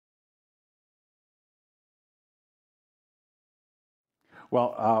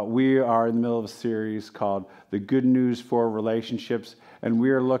Well, we are in the middle of a series called The Good News for Relationships, and we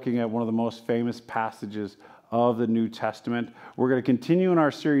are looking at one of the most famous passages of the New Testament. We're going to continue in our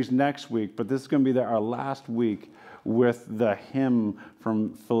series next week, but this is going to be our last week with the hymn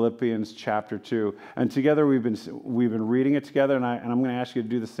from Philippians chapter 2. And together we've been reading it together, and I'm going to ask you to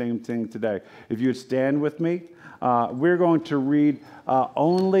do the same thing today. If you would stand with me, we're going to read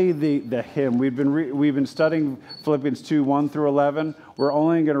only the hymn. We've been studying Philippians 2, 1 through 11. We're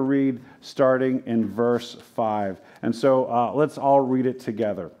only going to read starting in verse 5. And so let's all read it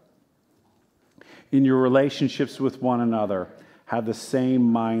together. In your relationships with one another, have the same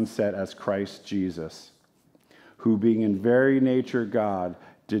mindset as Christ Jesus, who being in very nature God,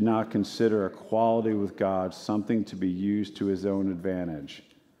 did not consider equality with God something to be used to his own advantage.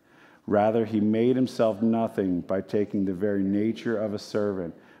 Rather, he made himself nothing by taking the very nature of a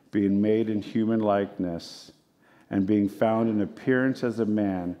servant, being made in human likeness, and being found in appearance as a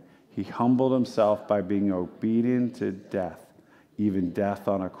man, he humbled himself by being obedient to death, even death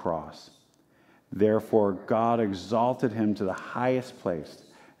on a cross. Therefore, God exalted him to the highest place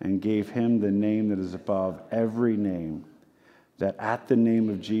and gave him the name that is above every name, that at the name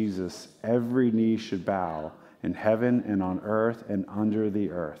of Jesus every knee should bow in heaven and on earth and under the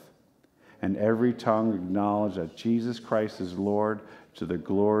earth, and every tongue acknowledge that Jesus Christ is Lord, to the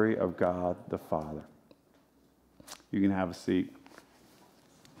glory of God the Father. You can have a seat.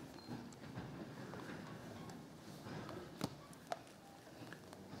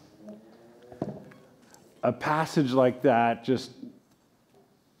 A passage like that just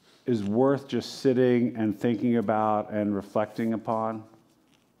is worth just sitting and thinking about and reflecting upon.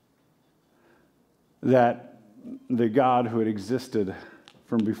 That the God who had existed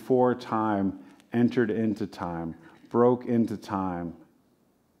from before time entered into time, broke into time,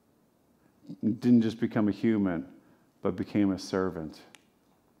 didn't just become a human, but became a servant.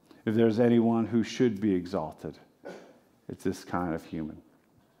 If there's anyone who should be exalted, it's this kind of human,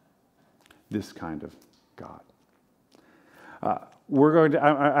 this kind of God. We're going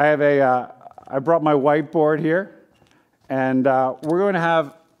to. I brought my whiteboard here, and we're going to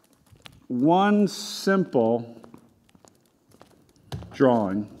have one simple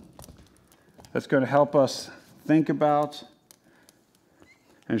drawing that's going to help us think about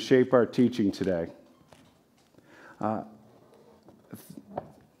and shape our teaching today.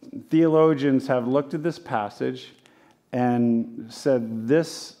 Theologians have looked at this passage and said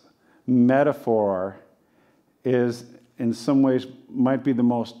this metaphor is, in some ways, might be the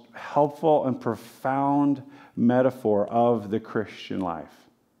most helpful and profound metaphor of the Christian life.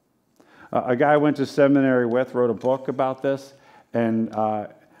 A guy I went to seminary with wrote a book about this, and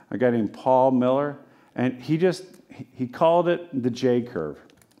a guy named Paul Miller, and he called it the J curve.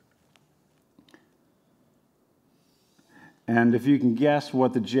 And if you can guess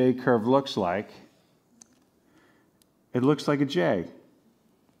what the J curve looks like, it looks like a J.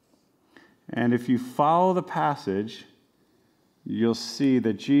 And if you follow the passage, you'll see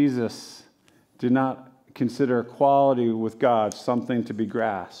that Jesus did not consider equality with God something to be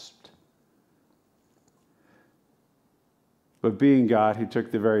grasped. But being God, he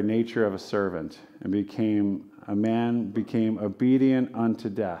took the very nature of a servant and became a man, became obedient unto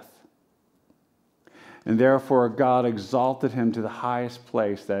death. And therefore God exalted him to the highest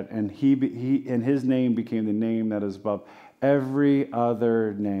place, and his name became the name that is above every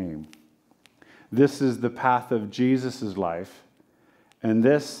other name. This is the path of Jesus' life, and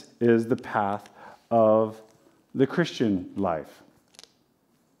this is the path of the Christian life.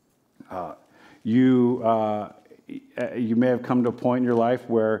 You may have come to a point in your life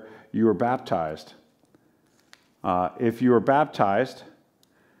where you were baptized. If you were baptized,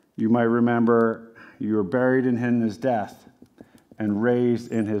 you might remember you were buried in his death and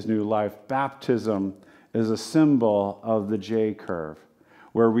raised in his new life. Baptism is a symbol of the J curve,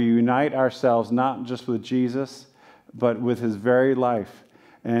 where we unite ourselves not just with Jesus, but with his very life.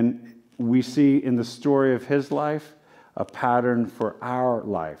 And we see in the story of his life a pattern for our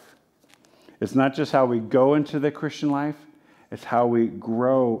life. It's not just how we go into the Christian life, it's how we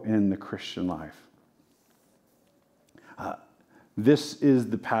grow in the Christian life. This is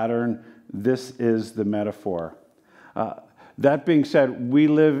the pattern. This is the metaphor. That being said, we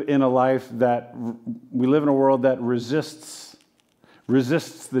live in a world that resists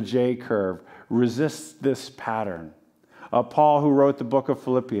the J curve, resists this pattern. Paul, who wrote the book of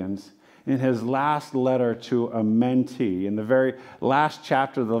Philippians, in his last letter to a mentee, in the very last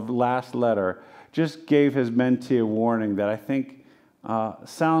chapter of the last letter, just gave his mentee a warning that I think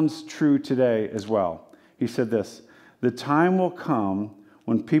sounds true today as well. He said this: "The time will come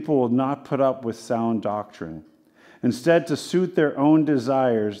when people will not put up with sound doctrine. Instead, to suit their own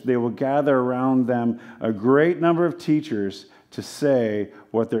desires, they will gather around them a great number of teachers to say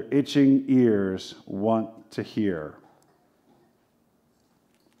what their itching ears want to hear.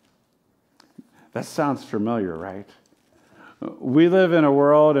 That sounds familiar, right? We live in a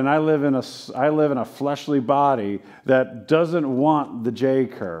world, and I live in a fleshly body that doesn't want the J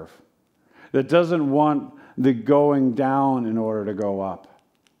curve, that doesn't want the going down in order to go up.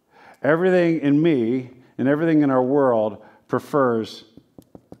 Everything in me and everything in our world prefers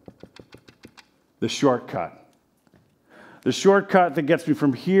the shortcut. The shortcut that gets me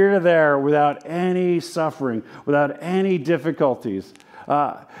from here to there without any suffering, without any difficulties.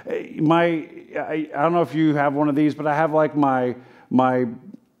 I don't know if you have one of these, but I have like my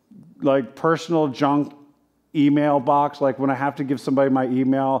personal junk email box. Like when I have to give somebody my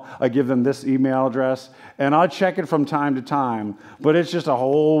email, I give them this email address, and I'll check it from time to time. But it's just a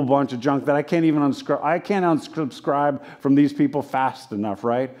whole bunch of junk that I can't even unsubscribe from these people fast enough,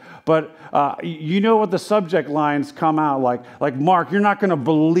 right? But you know what the subject lines come out like Mark, you're not going to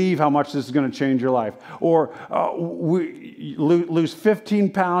believe how much this is going to change your life, or lose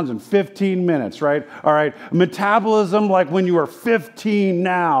 15 pounds in 15 minutes, right? All right, metabolism like when you were 15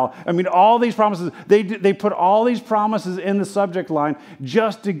 now. I mean, all these promises, they put all these promises in the subject line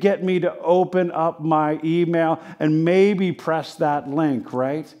just to get me to open up my email and maybe press that link,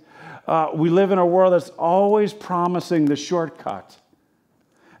 right? We live in a world that's always promising the shortcut.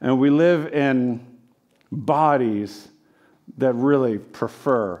 And we live in bodies that really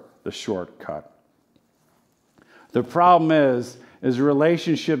prefer the shortcut. The problem is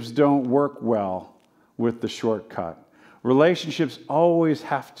relationships don't work well with the shortcut. Relationships always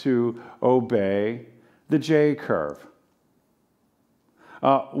have to obey the J curve.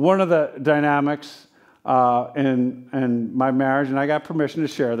 One of the dynamics in my marriage, and I got permission to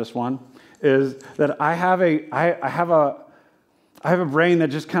share this one, is that I have a brain that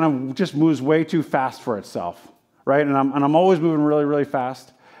just moves way too fast for itself, right? And I'm always moving really, really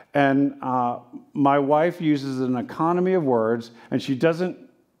fast. And my wife uses an economy of words, and she doesn't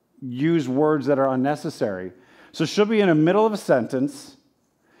use words that are unnecessary. So she'll be in the middle of a sentence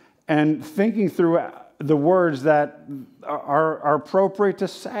and thinking through the words that are appropriate to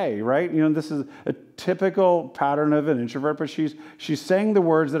say, right? You know, this is a typical pattern of an introvert, but she's saying the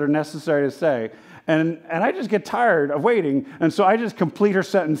words that are necessary to say. And I just get tired of waiting, and so I just complete her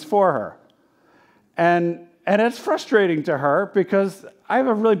sentence for her. And it's frustrating to her because I have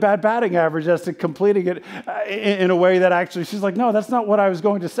a really bad batting average as to completing it in a way that actually, she's like, no, that's not what I was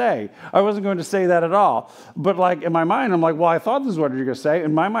going to say. I wasn't going to say that at all. But like in my mind, I'm like, well, I thought this is what you're going to say.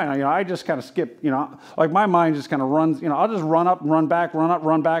 In my mind, I just kind of skip, like my mind just kind of runs, I'll just run up, run back, run up,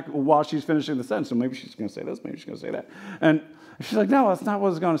 run back while she's finishing the sentence. So maybe she's going to say this, maybe she's going to say that. And she's like, no, that's not what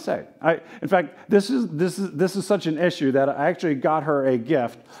I was going to say. In fact, this is such an issue that I actually got her a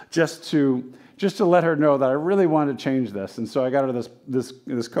gift just to let her know that I really wanted to change this. And so I got her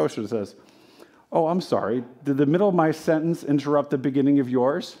this coaster that says, oh, I'm sorry, did the middle of my sentence interrupt the beginning of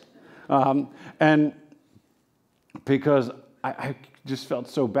yours? And because I just felt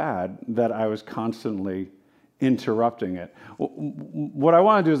so bad that I was constantly interrupting it. What I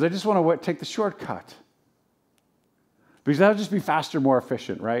want to do is I just want to take the shortcut. Because that would just be faster, more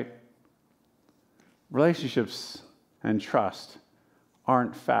efficient, right? Relationships and trust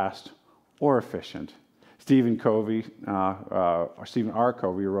aren't fast or efficient. Stephen R.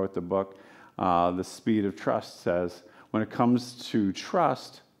 Covey wrote the book, The Speed of Trust, says, when it comes to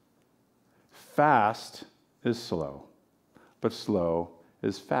trust, fast is slow, but slow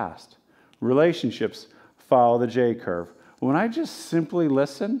is fast. Relationships follow the J curve. When I just simply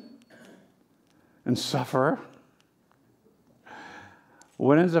listen and suffer,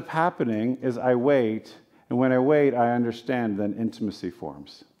 what ends up happening is I wait, and when I wait, I understand, then intimacy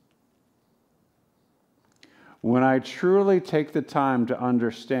forms. When I truly take the time to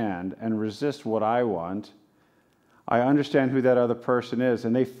understand and resist what I want, I understand who that other person is,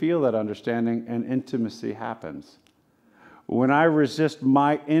 and they feel that understanding, and intimacy happens. When I resist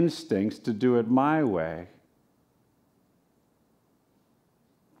my instincts to do it my way,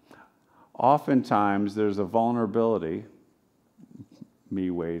 oftentimes there's a vulnerability,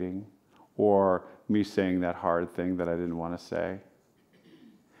 me waiting, or me saying that hard thing that I didn't want to say.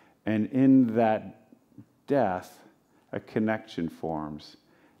 And in that death, a connection forms,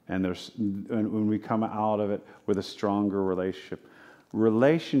 and when we come out of it with a stronger relationship.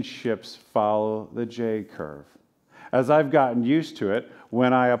 Relationships follow the J curve. As I've gotten used to it,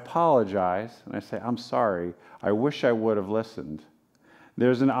 when I apologize and I say, I'm sorry, I wish I would have listened,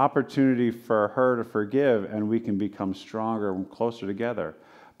 there's an opportunity for her to forgive, and we can become stronger and closer together.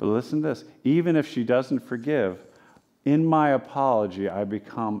 But listen to this, even if she doesn't forgive, In my apology, I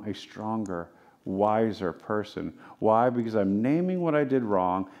become a stronger, wiser person. Why? Because I'm naming what I did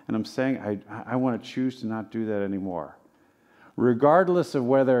wrong, and I'm saying I want to choose to not do that anymore. Regardless of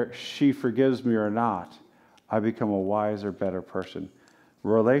whether she forgives me or not, I become a wiser, better person.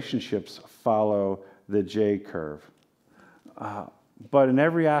 Relationships follow the J curve. But in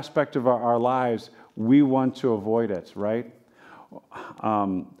every aspect of our lives, we want to avoid it, right?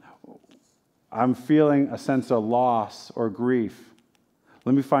 I'm feeling a sense of loss or grief.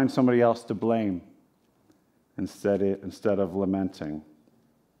 Let me find somebody else to blame instead of lamenting.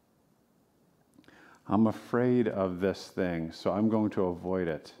 I'm afraid of this thing, so I'm going to avoid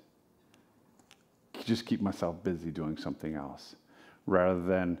it. Just keep myself busy doing something else rather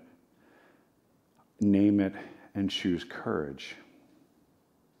than name it and choose courage.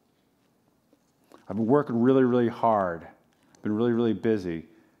 I've been working really, really hard. Been really, really busy.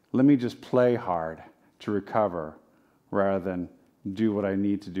 Let me just play hard to recover rather than do what I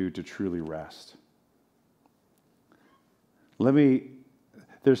need to do to truly rest.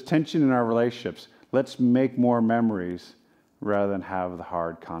 There's tension in our relationships. Let's make more memories rather than have the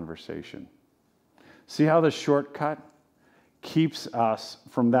hard conversation. See how the shortcut keeps us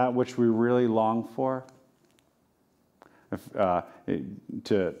from that which we really long for?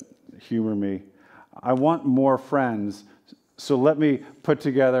 To humor me, I want more friends, so let me put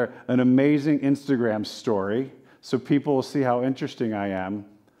together an amazing Instagram story so people will see how interesting I am,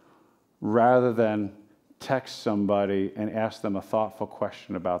 rather than text somebody and ask them a thoughtful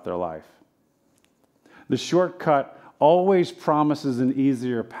question about their life. The shortcut always promises an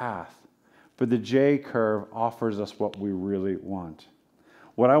easier path, but the J curve offers us what we really want.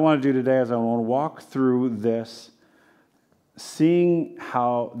 What I want to do today is I want to walk through this, seeing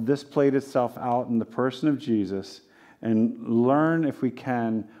how this played itself out in the person of Jesus, and learn, if we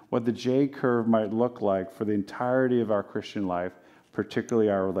can, what the J curve might look like for the entirety of our Christian life, particularly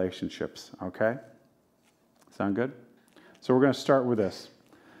our relationships. Okay? Sound good? So we're going to start with this.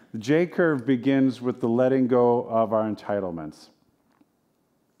 The J curve begins with the letting go of our entitlements.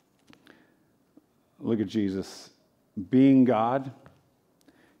 Look at Jesus. Being God,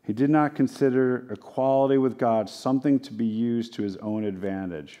 he did not consider equality with God something to be used to his own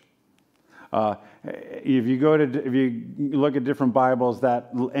advantage. If you look at different Bibles,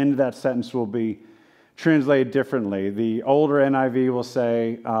 that end of that sentence will be translated differently. The older NIV will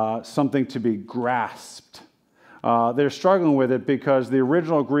say something to be grasped. They're struggling with it because the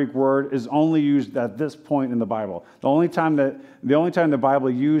original Greek word is only used at this point in the Bible. The only time the Bible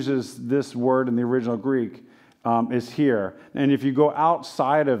uses this word in the original Greek is here. And if you go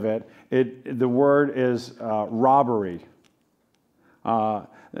outside of it, the word is robbery.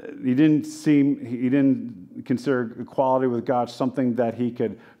 He didn't consider equality with God something that he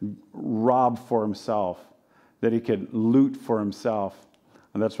could rob for himself, that he could loot for himself.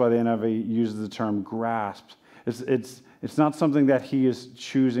 And that's why the NIV uses the term grasp. It's not something that he is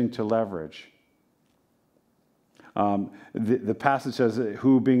choosing to leverage. The passage says,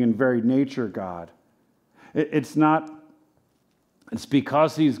 who being in very nature God. It's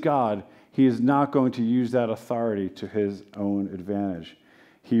because he's God, he is not going to use that authority to his own advantage.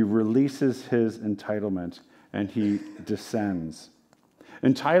 He releases his entitlement and he descends.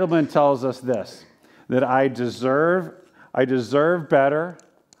 Entitlement tells us this, that I deserve better,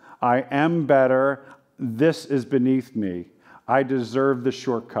 I am better, this is beneath me. I deserve the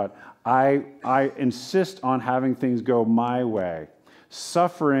shortcut. I insist on having things go my way.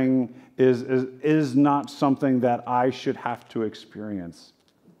 Suffering is not something that I should have to experience.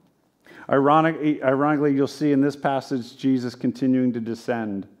 Ironically, you'll see in this passage Jesus continuing to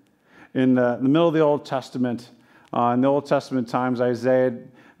descend. In the middle of the Old Testament, in the Old Testament times, Isaiah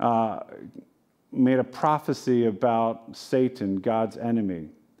made a prophecy about Satan, God's enemy.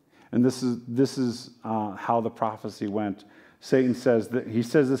 And this is how the prophecy went. He says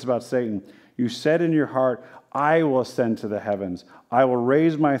this about Satan. You said in your heart, I will ascend to the heavens. I will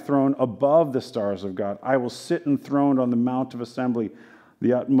raise my throne above the stars of God. I will sit enthroned on the mount of assembly,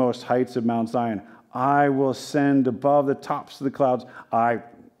 the utmost heights of Mount Zion. I will ascend above the tops of the clouds. I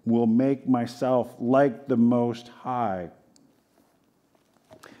will make myself like the Most High.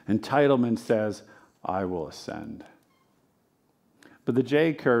 Entitlement says, I will ascend. But the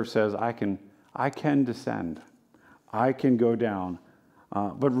J curve says, I can descend. I can go down.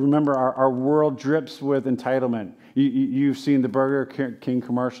 But remember, our world drips with entitlement. You've seen the Burger King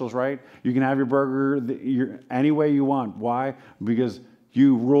commercials, right? You can have your burger any way you want. Why? Because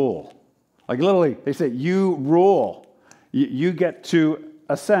you rule. Like literally, they say, you rule. You get to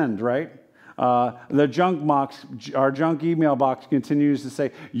ascend, right? The junk box, our junk email box continues to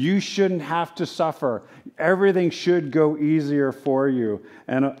say, you shouldn't have to suffer. Everything should go easier for you.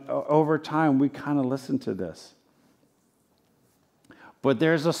 And over time, we kind of listen to this. But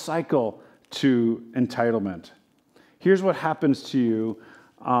there's a cycle to entitlement. Here's what happens to you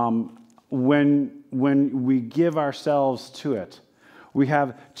when we give ourselves to it. We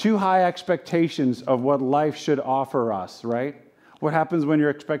have too high expectations of what life should offer us, right? What happens when your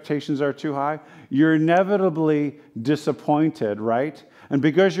expectations are too high? You're inevitably disappointed, right? And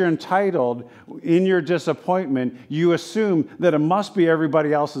because you're entitled, in your disappointment, you assume that it must be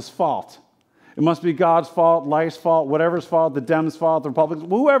everybody else's fault. It must be God's fault, life's fault, whatever's fault, the Dems' fault, the Republicans,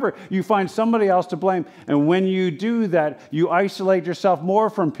 whoever. You find somebody else to blame. And when you do that, you isolate yourself more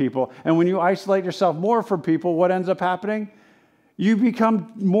from people. And when you isolate yourself more from people, what ends up happening? You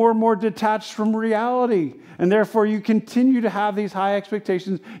become more and more detached from reality. And therefore, you continue to have these high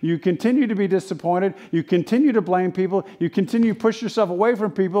expectations. You continue to be disappointed. You continue to blame people. You continue to push yourself away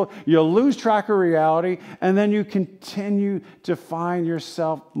from people. You'll lose track of reality. And then you continue to find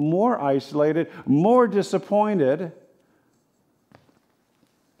yourself more isolated, more disappointed.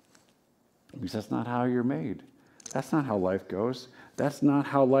 Because that's not how you're made. That's not how life goes. That's not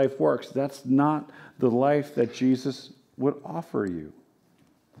how life works. That's not the life that Jesus would offer you.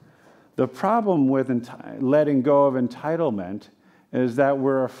 The problem with letting go of entitlement is that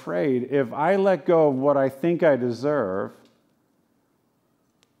we're afraid if I let go of what I think I deserve,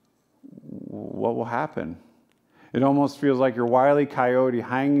 what will happen? It almost feels like you're Wile E. Coyote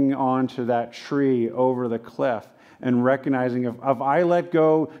hanging onto that tree over the cliff and recognizing if I let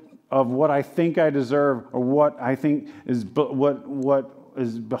go of what I think I deserve or what I think is what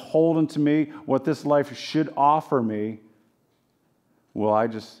is beholden to me, what this life should offer me, will I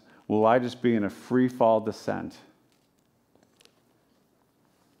just be in a free fall descent?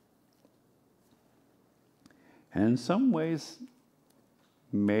 And in some ways,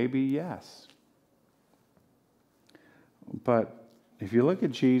 maybe yes. But if you look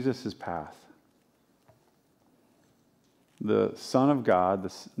at Jesus' path, the Son of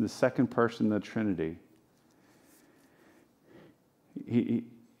God, the second person of the Trinity,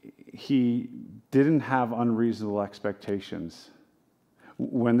 he didn't have unreasonable expectations.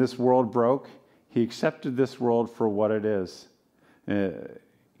 When this world broke, he accepted this world for what it is.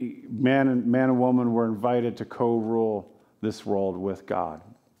 Man and woman were invited to co-rule this world with God.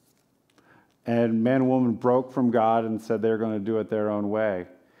 And man and woman broke from God and said they're going to do it their own way.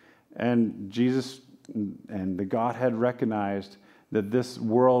 And Jesus and the Godhead recognized that this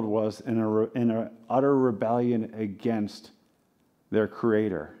world was in an utter rebellion against their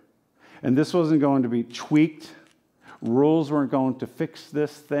Creator. And this wasn't going to be tweaked. Rules weren't going to fix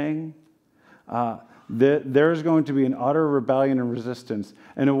this thing. There's going to be an utter rebellion and resistance.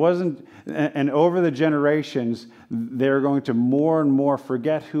 And it wasn't, and over the generations, they're going to more and more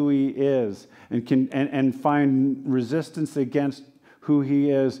forget who he is and find resistance against who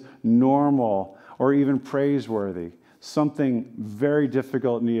he is normal or even praiseworthy. Something very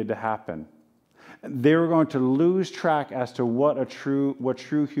difficult needed to happen. They were going to lose track as to what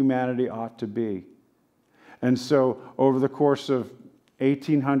true humanity ought to be. And so, over the course of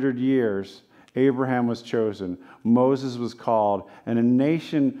 1,800 years, Abraham was chosen, Moses was called, and a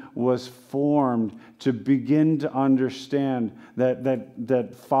nation was formed to begin to understand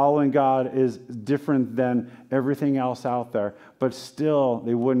that following God is different than everything else out there. But still,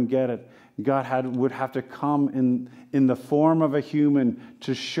 they wouldn't get it. God would have to come in the form of a human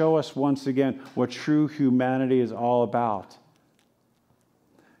to show us once again what true humanity is all about.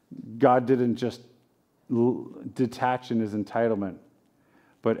 God didn't just detach in his entitlement,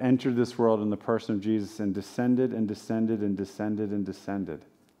 but entered this world in the person of Jesus and descended and descended and descended and descended.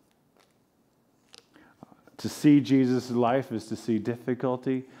 To see Jesus' life is to see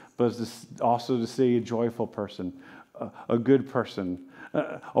difficulty, but it's also to see a joyful person, a good person,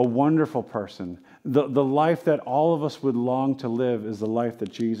 a wonderful person. The life that all of us would long to live is the life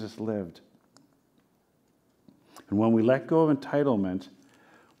that Jesus lived. And when we let go of entitlement,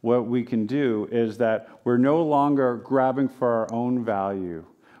 what we can do is that we're no longer grabbing for our own value.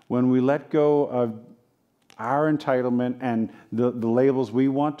 When we let go of our entitlement and the labels we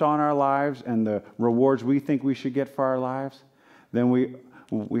want on our lives and the rewards we think we should get for our lives, then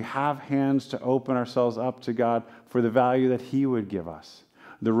we have hands to open ourselves up to God for the value that he would give us,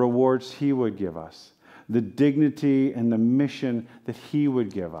 the rewards he would give us, the dignity and the mission that he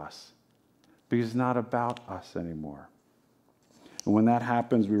would give us, because it's not about us anymore. And when that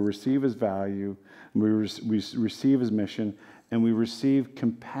happens, we receive his value, we receive his mission, and we receive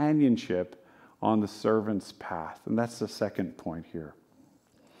companionship on the servant's path. And that's the second point here.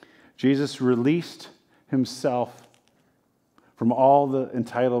 Jesus released himself from all the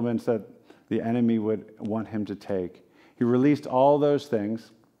entitlements that the enemy would want him to take. He released all those things,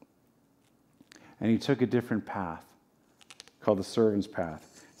 and he took a different path called the servant's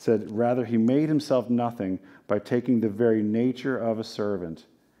path. It said, rather, he made himself nothing by taking the very nature of a servant,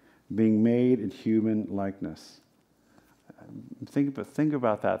 being made in human likeness. Think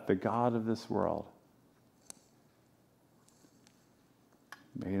about that. The God of this world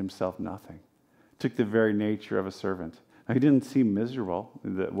made himself nothing. Took the very nature of a servant. Now, he didn't seem miserable.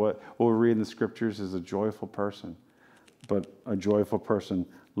 What we read in the scriptures is a joyful person, but a joyful person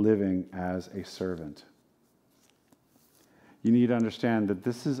living as a servant. You need to understand that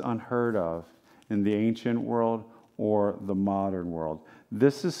this is unheard of in the ancient world or the modern world.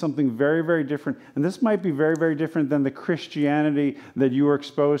 This is something very, very different. And this might be very, very different than the Christianity that you were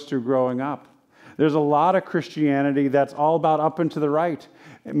exposed to growing up. There's a lot of Christianity that's all about up and to the right.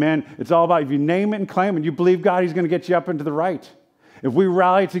 Man, it's all about if you name it and claim it, you believe God, he's going to get you up and to the right. If we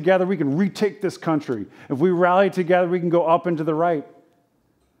rally together, we can retake this country. If we rally together, we can go up and to the right.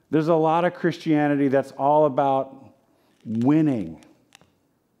 There's a lot of Christianity that's all about winning.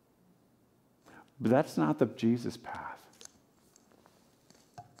 But that's not the Jesus path.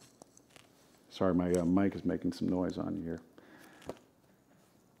 Sorry, my mic is making some noise on you here.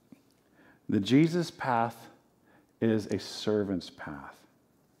 The Jesus path is a servant's path.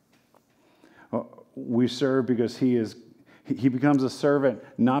 We serve because he becomes a servant,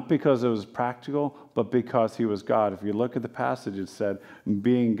 not because it was practical, but because he was God. If you look at the passage, it said,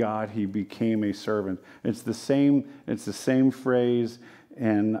 being God, he became a servant. It's the same phrase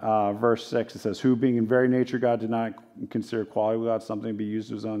in verse 6. It says, who being in very nature God did not consider equality with God something to be used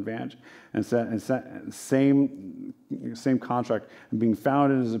to his own advantage. And same contract. And being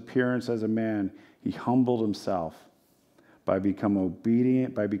found in his appearance as a man, he humbled himself by becoming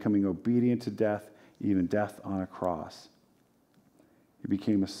obedient to death, even death on a cross. He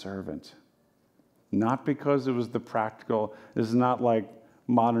became a servant. Not because it was the practical. This is not like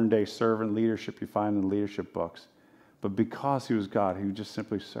modern day servant leadership you find in leadership books. But because he was God, he just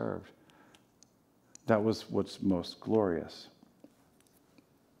simply served. That was what's most glorious.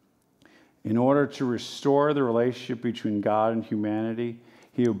 In order to restore the relationship between God and humanity,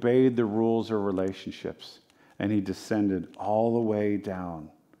 he obeyed the rules of relationships, and he descended all the way down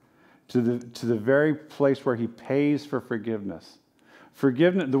to the very place where he pays for forgiveness.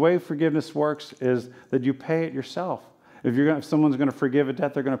 The way forgiveness works is that you pay it yourself. If someone's going to forgive a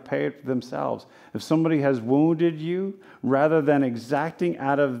debt, they're going to pay it themselves. If somebody has wounded you, rather than exacting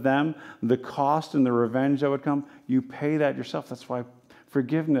out of them the cost and the revenge that would come, you pay that yourself. That's why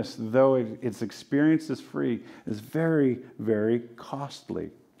forgiveness, though it's experienced as free, is very, very costly.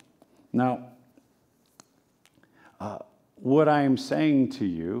 Now, what I am saying to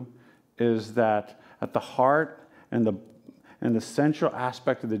you is that at the heart and the central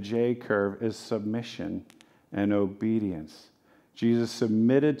aspect of the J curve is submission and obedience. Jesus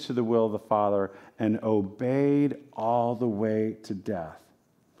submitted to the will of the Father and obeyed all the way to death.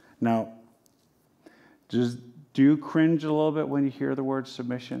 Now, do you cringe a little bit when you hear the word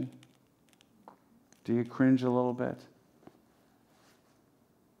submission? Do you cringe a little bit?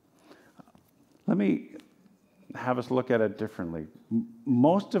 Let me have us look at it differently.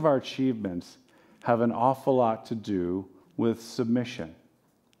 Most of our achievements have an awful lot to do with submission.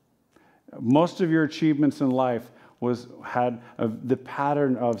 Most of your achievements in life had the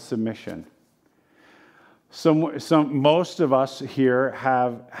pattern of submission. Most of us here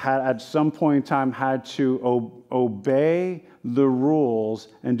have had at some point in time had to obey the rules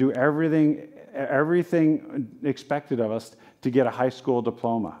and do everything expected of us to get a high school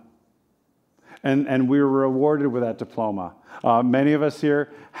diploma. And we were rewarded with that diploma. Many of us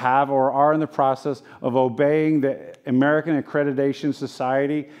here have or are in the process of obeying the American Accreditation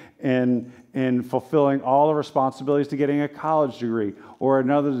Society in fulfilling all the responsibilities to getting a college degree or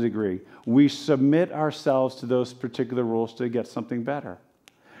another degree. We submit ourselves to those particular rules to get something better.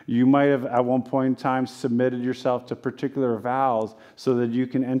 You might have at one point in time submitted yourself to particular vows so that you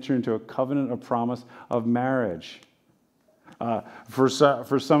can enter into a covenant of promise of marriage. For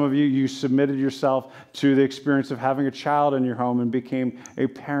some of you, you submitted yourself to the experience of having a child in your home and became a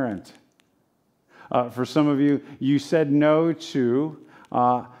parent. For some of you, you said no to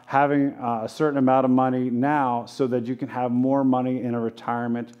having a certain amount of money now so that you can have more money in a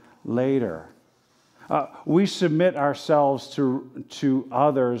retirement later. We submit ourselves to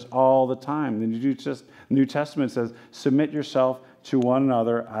others all the time. The New Testament says, submit yourself to one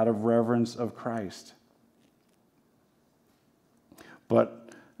another out of reverence of Christ. But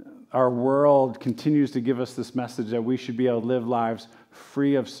our world continues to give us this message that we should be able to live lives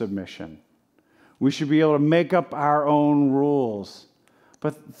free of submission. We should be able to make up our own rules.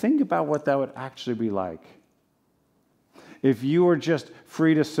 But think about what that would actually be like. If you were just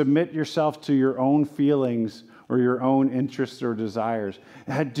free to submit yourself to your own feelings or your own interests or desires,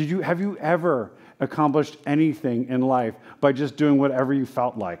 have you ever accomplished anything in life by just doing whatever you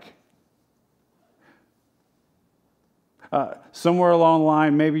felt like? Somewhere along the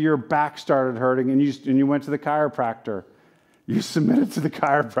line, maybe your back started hurting and you went to the chiropractor. You submitted to the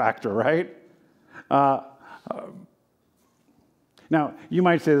chiropractor, right? Now, you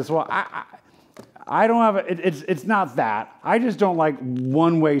might say this, well, I don't have it's not that. I just don't like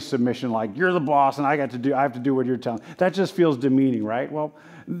one-way submission, like you're the boss and I have to do what you're telling. That just feels demeaning, right? Well,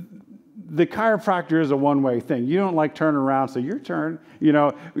 the chiropractor is a one-way thing. You don't like turn around, so your turn.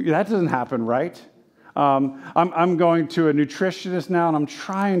 That doesn't happen, right? I'm going to a nutritionist now, and I'm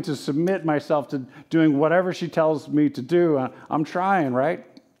trying to submit myself to doing whatever she tells me to do. I'm trying, right?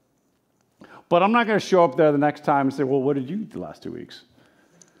 But I'm not going to show up there the next time and say, well, what did you do the last 2 weeks?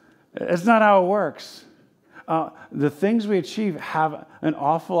 It's not how it works. The things we achieve have an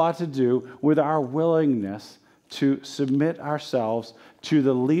awful lot to do with our willingness to submit ourselves to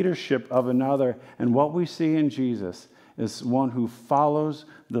the leadership of another. And what we see in Jesus is one who follows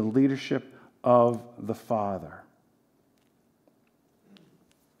the leadership of the Father.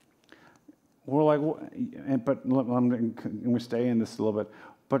 We're like, but I'm going to stay in this a little bit.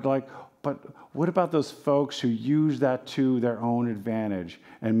 But what about those folks who use that to their own advantage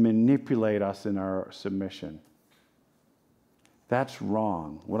and manipulate us in our submission? That's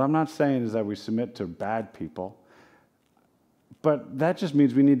wrong. What I'm not saying is that we submit to bad people, but that just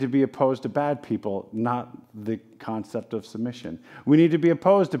means we need to be opposed to bad people, not the concept of submission. We need to be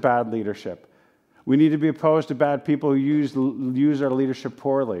opposed to bad leadership. We need to be opposed to bad people who use our leadership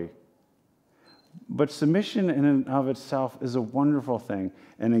poorly. But submission in and of itself is a wonderful thing,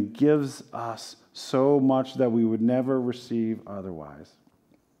 and it gives us so much that we would never receive otherwise.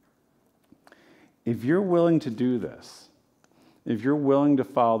 If you're willing to do this, if you're willing to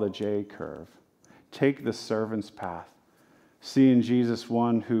follow the J curve, take the servant's path, see in Jesus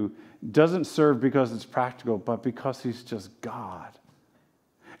one who doesn't serve because it's practical, but because he's just God.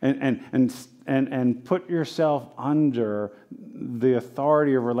 And put yourself under the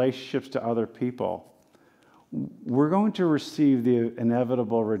authority of relationships to other people, we're going to receive the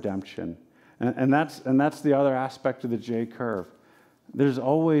inevitable redemption. And that's the other aspect of the J curve. There's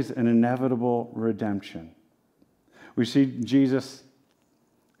always an inevitable redemption. We see Jesus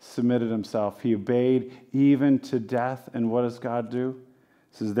submitted himself. He obeyed even to death. And what does God do?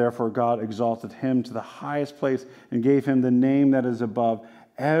 It says, therefore God exalted him to the highest place and gave him the name that is above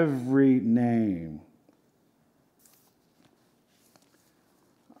every name.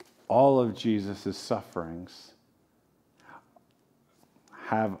 All of Jesus' sufferings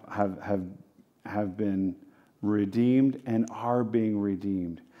have been redeemed and are being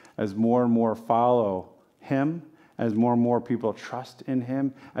redeemed. As more and more follow him, as more and more people trust in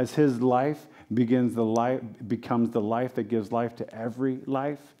him, as his life becomes the life that gives life to every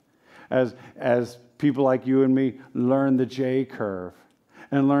life, as people like you and me learn the J curve,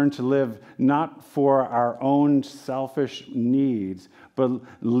 and learn to live not for our own selfish needs, but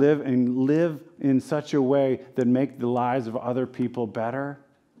live in such a way that make the lives of other people better.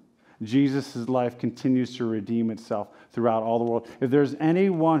 Jesus' life continues to redeem itself throughout all the world. If there's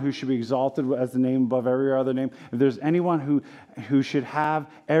anyone who should be exalted as the name above every other name, if there's anyone who should have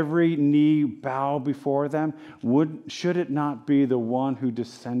every knee bow before them, should it not be the one who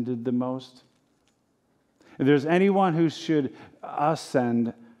descended the most? If there's anyone who should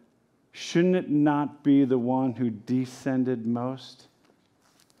ascend, shouldn't it not be the one who descended most?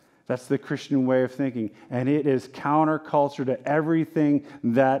 That's the Christian way of thinking. And it is counterculture to everything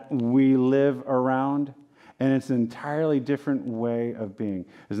that we live around. And it's an entirely different way of being.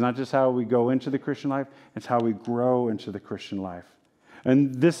 It's not just how we go into the Christian life, it's how we grow into the Christian life.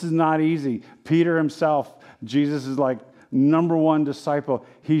 And this is not easy. Peter himself, Jesus is like number one disciple.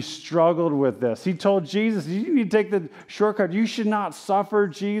 He struggled with this. He told Jesus, you need to take the shortcut. You should not suffer,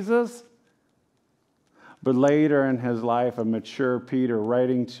 Jesus. But later in his life, a mature Peter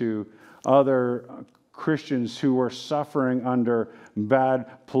writing to other Christians who were suffering under bad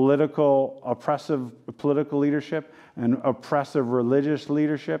oppressive political leadership and oppressive religious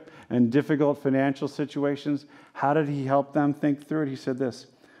leadership and difficult financial situations, how did he help them think through it? He said this,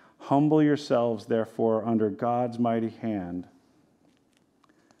 humble yourselves, therefore, under God's mighty hand,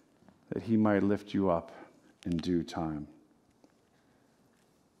 that he might lift you up in due time.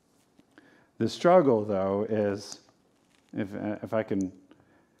 The struggle, though, is, if I can,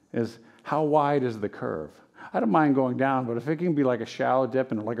 is how wide is the curve? I don't mind going down, but if it can be like a shallow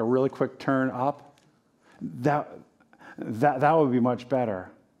dip and like a really quick turn up, that would be much better.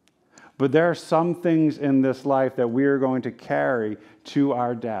 But there are some things in this life that we are going to carry to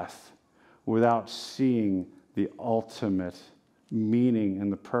our death without seeing the ultimate meaning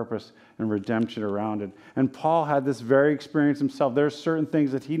and the purpose and redemption around it. And Paul had this very experience himself. There are certain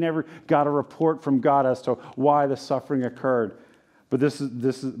things that he never got a report from God as to why the suffering occurred. But this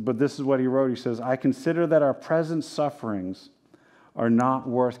is what he wrote. He says, I consider that our present sufferings are not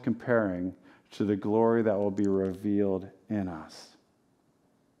worth comparing to the glory that will be revealed in us.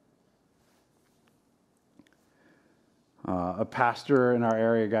 A pastor in our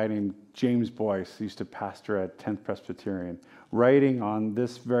area, a guy named James Boyce, used to pastor at 10th Presbyterian. Writing on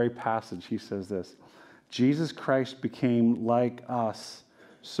this very passage, he says this, Jesus Christ became like us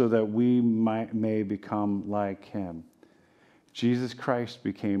so that we may become like him. Jesus Christ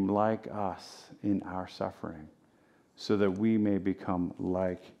became like us in our suffering so that we may become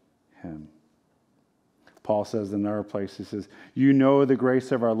like him. Paul says in another place, he says, you know the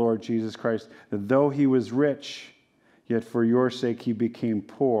grace of our Lord Jesus Christ, that though he was rich, yet for your sake he became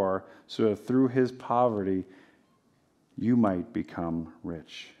poor, so that through his poverty you might become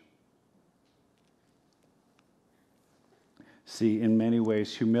rich. See, in many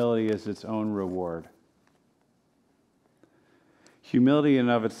ways, humility is its own reward. Humility in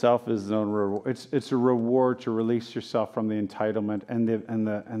and of itself is its own reward. It's a reward to release yourself from the entitlement and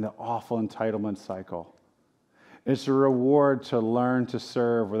the awful entitlement cycle. It's a reward to learn to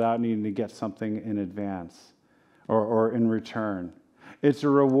serve without needing to get something in advance or in return. It's a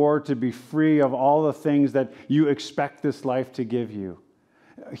reward to be free of all the things that you expect this life to give you.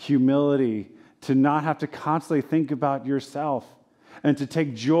 Humility, to not have to constantly think about yourself and to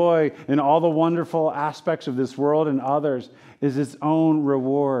take joy in all the wonderful aspects of this world and others is its own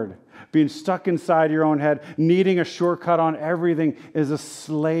reward. Being stuck inside your own head, needing a shortcut on everything is a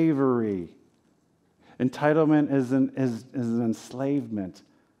slavery. Entitlement is an enslavement.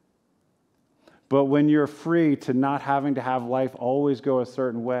 But when you're free to not having to have life always go a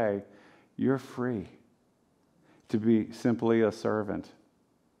certain way, you're free to be simply a servant.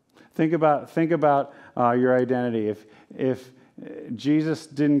 Think about your identity. If Jesus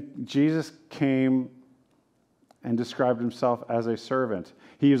came and described himself as a servant.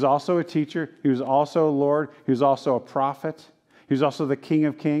 He was also a teacher. He was also a Lord. He was also a prophet. He was also the King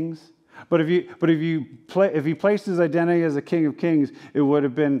of Kings. But if he placed his identity as a King of Kings, it would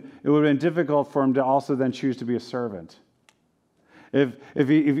have been difficult for him to also then choose to be a servant. If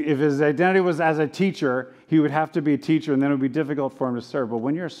his identity was as a teacher, he would have to be a teacher, and then it would be difficult for him to serve. But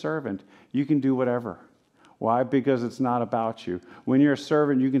when you're a servant, you can do whatever. Why? Because it's not about you. When you're a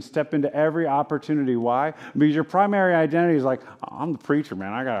servant, you can step into every opportunity. Why? Because your primary identity is like, I'm the preacher,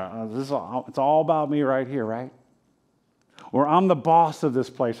 man. It's all about me right here, right? Or I'm the boss of this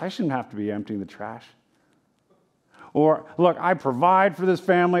place. I shouldn't have to be emptying the trash. Or, look, I provide for this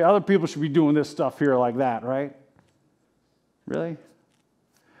family. Other people should be doing this stuff here like that, right? Really?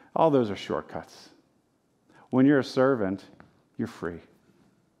 All those are shortcuts. When you're a servant, you're free.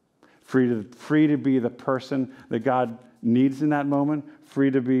 Free to be the person that God needs in that moment. Free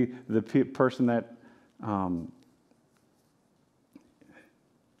to be the person that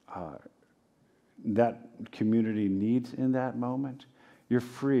that community needs in that moment. You're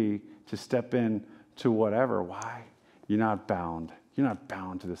free to step in to whatever. Why? You're not bound. You're not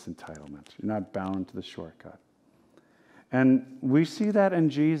bound to this entitlement. You're not bound to the shortcut. And we see that in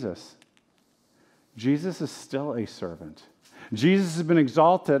Jesus. Jesus is still a servant. Jesus has been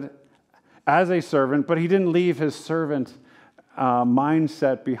exalted as a servant, but he didn't leave his servant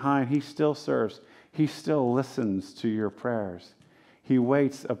mindset behind. He still serves. He still listens to your prayers. He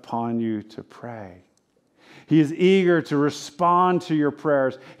waits upon you to pray. He is eager to respond to your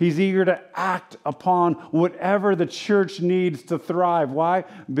prayers. He's eager to act upon whatever the church needs to thrive. Why?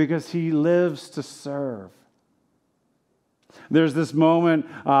 Because he lives to serve. There's this moment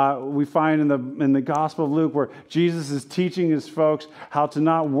we find in the Gospel of Luke where Jesus is teaching his folks how to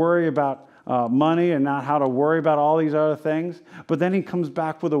not worry about money and not how to worry about all these other things. But then he comes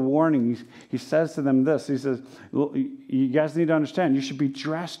back with a warning. He says to them this. He says, you guys need to understand, you should be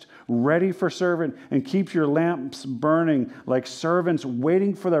dressed, ready for servant, and keep your lamps burning like servants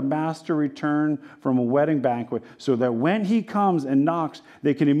waiting for their master return from a wedding banquet, so that when he comes and knocks,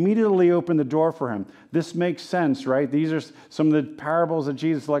 they can immediately open the door for him. This makes sense, right? These are some of the parables of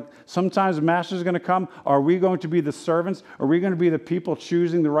Jesus. Like, sometimes the master is going to come. Are we going to be the servants? Are we going to be the people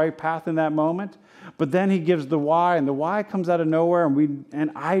choosing the right path in that moment? But then he gives the why, and the why comes out of nowhere,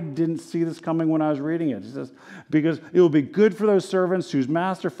 and I didn't see this coming when I was reading it. He says, because it will be good for those servants whose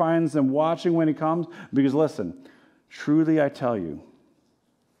master finds them watching when he comes. Because listen, truly I tell you,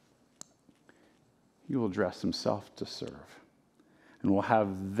 he will dress himself to serve, and will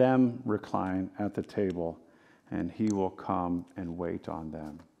have them recline at the table, and he will come and wait on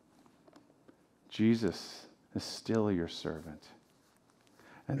them. Jesus is still your servant.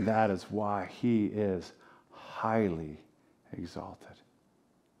 And that is why he is highly exalted.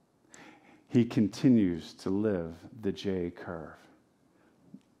 He continues to live the J curve.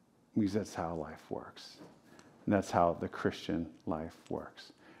 Because that's how life works. And that's how the Christian life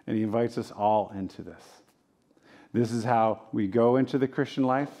works. And he invites us all into this. This is how we go into the Christian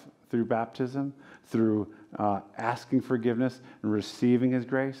life, through baptism, through asking forgiveness and receiving his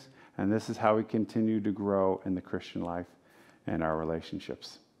grace. And this is how we continue to grow in the Christian life and our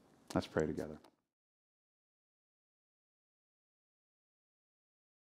relationships. Let's pray together.